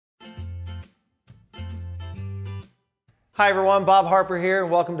Hi everyone, Bob Harper here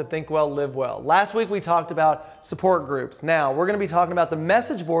and welcome to Think Well, Live Well. Last week we talked about support groups. Now we're going to be talking about the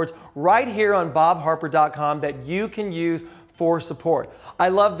message boards right here on bobharper.com that you can use for support. I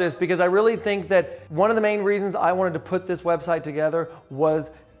love this because I really think that one of the main reasons I wanted to put this website together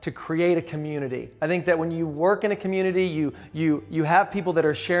was to create a community. I think that when you work in a community, you have people that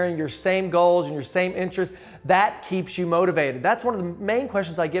are sharing your same goals and your same interests, that keeps you motivated. That's one of the main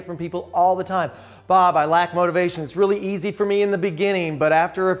questions I get from people all the time. Bob, I lack motivation. It's really easy for me in the beginning, but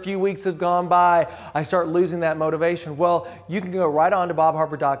after a few weeks have gone by, I start losing that motivation. Well, you can go right on to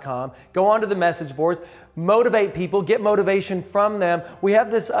bobharper.com, go onto the message boards, motivate people, get motivation from them. We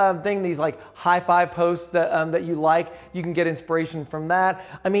have this thing, these like high five posts that you like. You can get inspiration from that.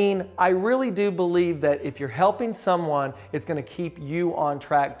 I mean, I really do believe that if you're helping someone, it's going to keep you on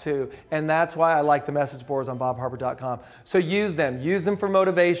track too. And that's why I like the message boards on bobharper.com. So use them for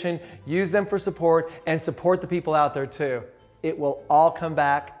motivation, use them for support, and support the people out there too. It will all come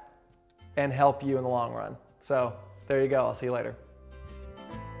back and help you in the long run. So there you go. I'll see you later.